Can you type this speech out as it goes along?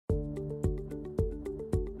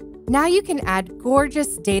Now you can add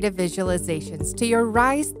gorgeous data visualizations to your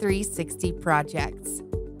Rise 360 projects.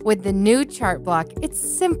 With the new chart block, it's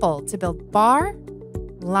simple to build bar,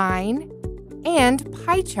 line, and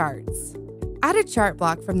pie charts. Add a chart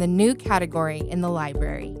block from the new category in the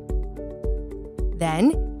library.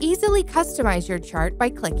 Then, easily customize your chart by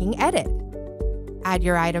clicking Edit. Add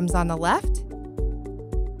your items on the left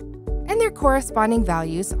and their corresponding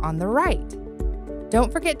values on the right. Don't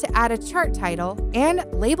forget to add a chart title and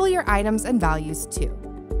label your items and values too.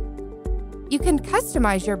 You can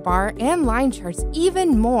customize your bar and line charts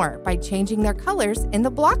even more by changing their colors in the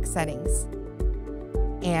block settings.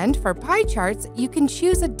 And for pie charts, you can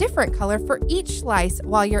choose a different color for each slice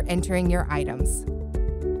while you're entering your items.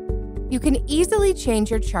 You can easily change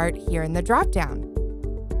your chart here in the dropdown.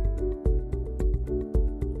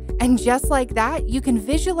 And just like that, you can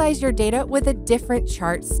visualize your data with a different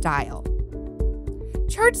chart style.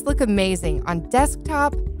 Charts look amazing on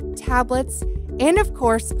desktop, tablets, and of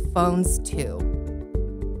course, phones too.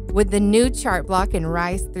 With the new chart block in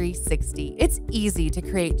Rise 360, it's easy to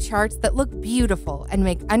create charts that look beautiful and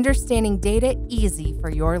make understanding data easy for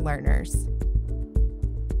your learners.